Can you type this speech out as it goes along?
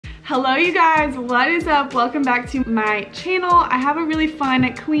Hello you guys, what is up? Welcome back to my channel. I have a really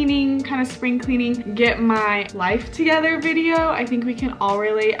fun cleaning, kind of spring cleaning, get my life together video. I think we can all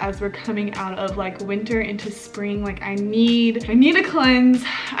relate as we're coming out of like winter into spring. Like I need a cleanse.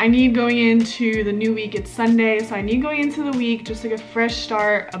 I need going into the new week. It's Sunday, so I need going into the week just like a fresh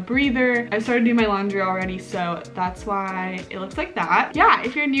start, a breather. I started doing my laundry already, so that's why it looks like that. Yeah,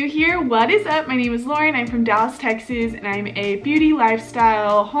 if you're new here, what is up? My name is Lauren. I'm from Dallas, Texas, and I'm a beauty,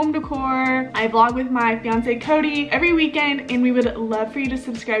 lifestyle, home decor. I vlog with my fiance Cody every weekend, and we would love for you to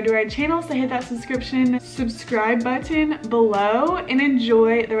subscribe to our channel, so hit that subscribe button below and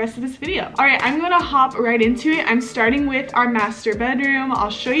enjoy the rest of this video. All right, I'm gonna hop right into it. I'm starting with our master bedroom. I'll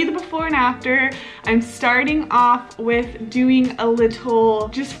show you the before and after. I'm starting off with doing a little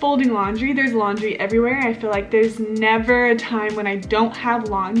just folding laundry. There's laundry everywhere. I feel like there's never a time when I don't have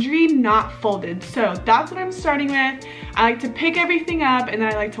laundry not folded, so that's what I'm starting with. I like to pick everything up, and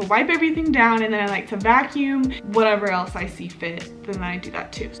then I like to wipe everything down, and then I like to vacuum. Whatever else I see fit, then I do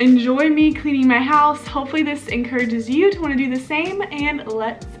that too. Enjoy me cleaning my house. Hopefully this encourages you to want to do the same, and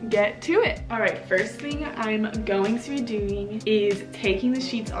let's get to it. All right, first thing I'm going to be doing is taking the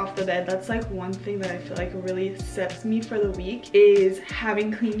sheets off the bed. That's like one thing that I feel like really sets me for the week, is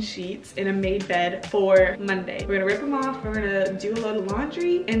having clean sheets in a made bed for Monday. We're gonna rip them off, we're gonna do a load of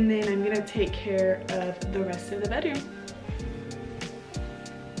laundry, and then I'm gonna take care of the rest of the bedroom.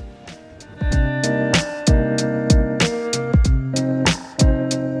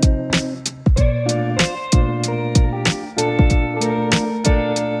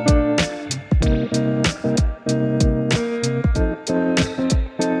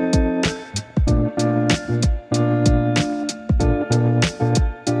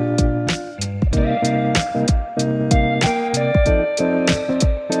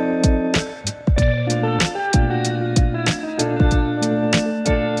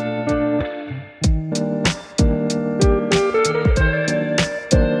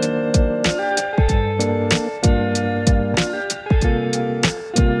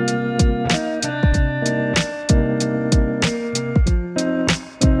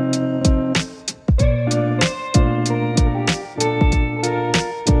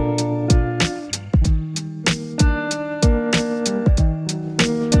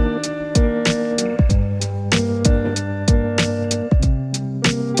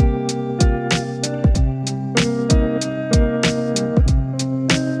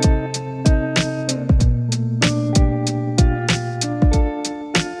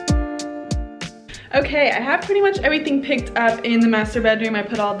 Okay, I have pretty much everything picked up in the master bedroom. I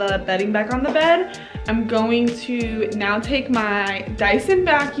put all the bedding back on the bed. I'm going to now take my Dyson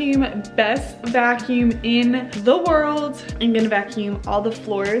vacuum, best vacuum in the world. I'm gonna vacuum all the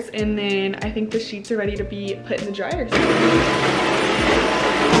floors, and then I think the sheets are ready to be put in the dryer.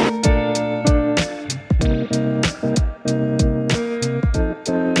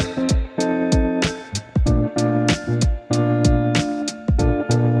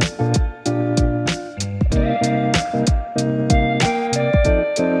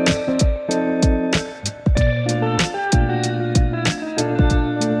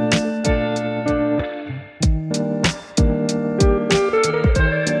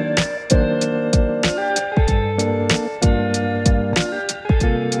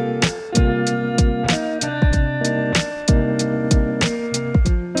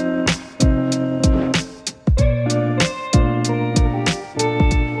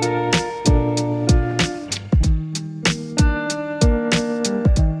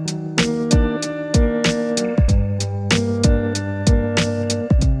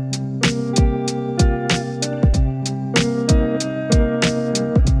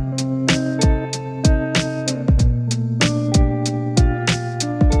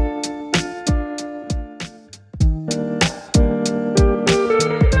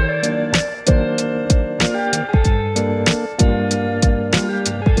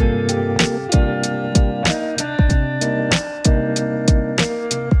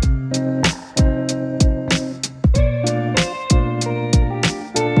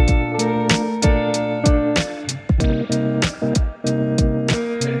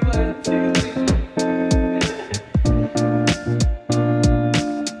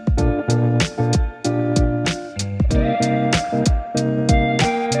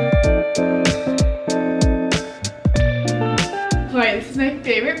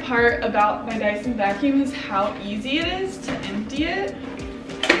 favorite part about my Dyson vacuum is how easy it is to empty it.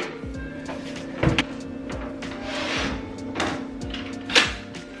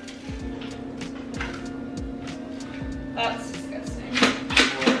 That's disgusting.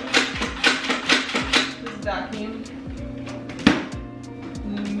 This vacuum.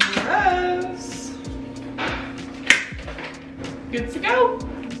 good to go.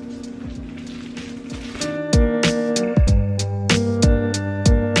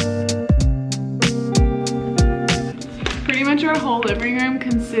 Pretty much our whole living room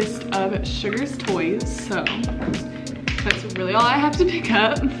consists of Sugar's toys, so that's really all I have to pick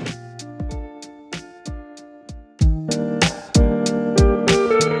up.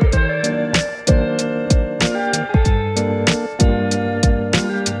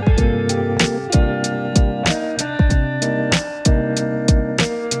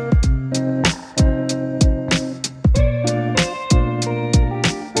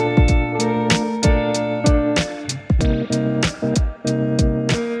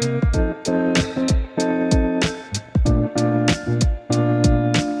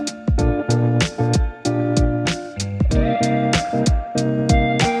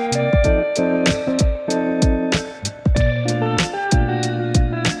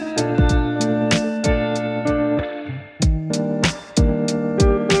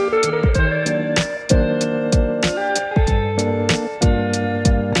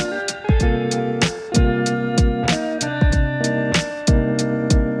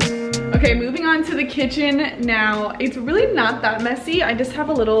 Okay, moving on to the kitchen now. It's really not that messy. I just have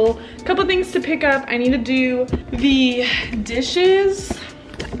a couple things to pick up. I need to do the dishes.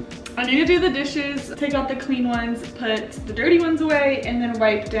 Take out the clean ones, put the dirty ones away, and then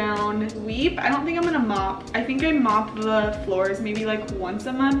wipe down, sweep. I don't think I'm gonna mop. I think I mop the floors maybe like once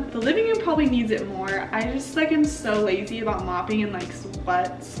a month. The living room probably needs it more. I just like am so lazy about mopping and like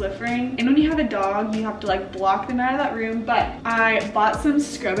sweat sliffering. And when you have a dog, you have to like block them out of that room. But I bought some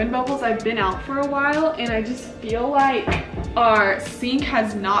scrubbing bubbles. I've been out for a while and I just feel like our sink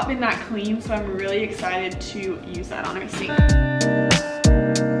has not been that clean, so I'm really excited to use that on our sink.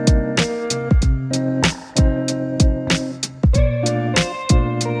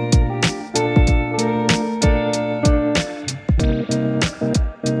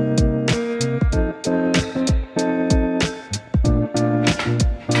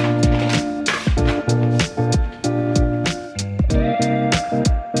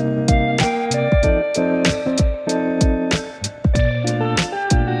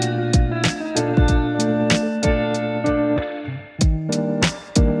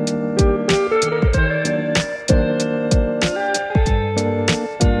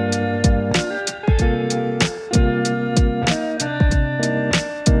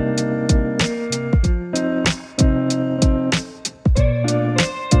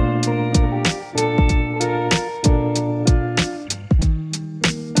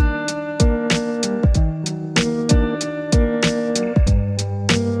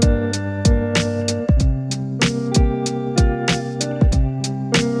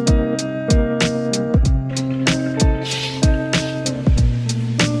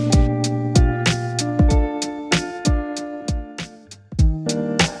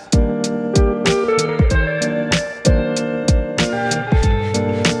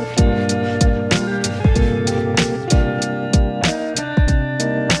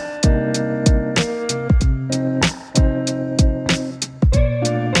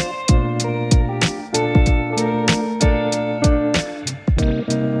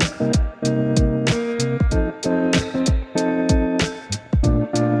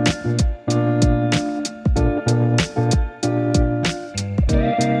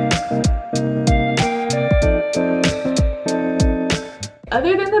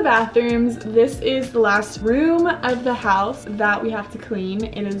 Other than the bathrooms, this is the last room of the house that we have to clean.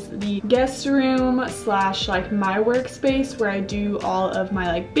 It is the guest room slash like my workspace where I do all of my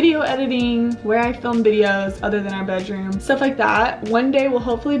like video editing, where I film videos other than our bedroom, stuff like that. One day will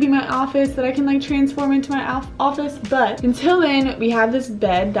hopefully be my office that I can like transform into my office, but until then we have this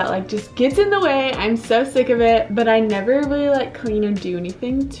bed that like just gets in the way. I'm so sick of it, but I never really like clean or do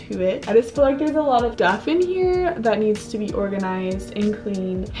anything to it. I just feel like there's a lot of stuff in here that needs to be organized and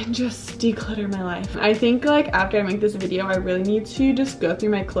cleaned and just declutter my life. I think like after I make this video, I really need to just go through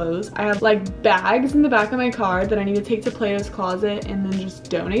my clothes. I have like bags in the back of my car that I need to take to Plato's Closet and then just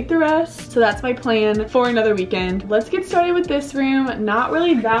donate the rest. So that's my plan for another weekend. Let's get started with this room. Not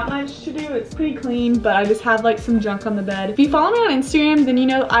really that much to do. It's pretty clean, but I just have like some junk on the bed. If you follow me on Instagram, then you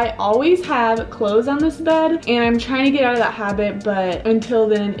know I always have clothes on this bed and I'm trying to get out of that habit, but until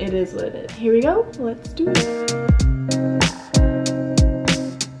then it is what it is. Here we go. Let's do it.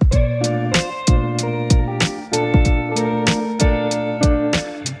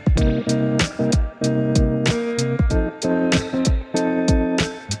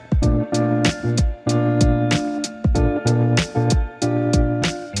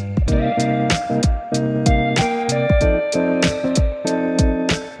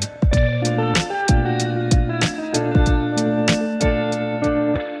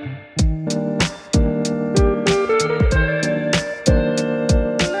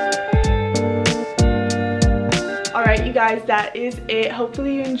 that is it.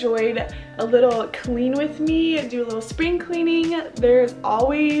 Hopefully you enjoyed a little clean with me, do a little spring cleaning. There's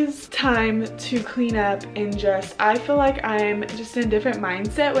always time to clean up, and just, I feel like I'm just in a different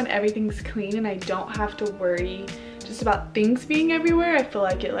mindset when everything's clean and I don't have to worry just about things being everywhere. I feel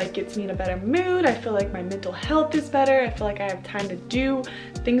like it gets me in a better mood. I feel like my mental health is better. I feel like I have time to do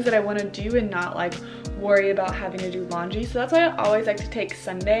things that I want to do and not like worry about having to do laundry. So that's why I always like to take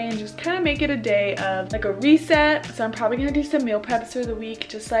Sunday and just kind of make it a day of like a reset. So I'm probably gonna do some meal preps through the week,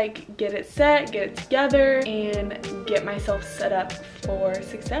 just like get it set, get it together, and get myself set up for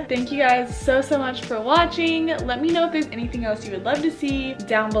success. Thank you guys so much for watching. Let me know if there's anything else you would love to see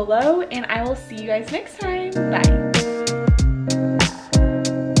down below, and I will see you guys next time. Bye.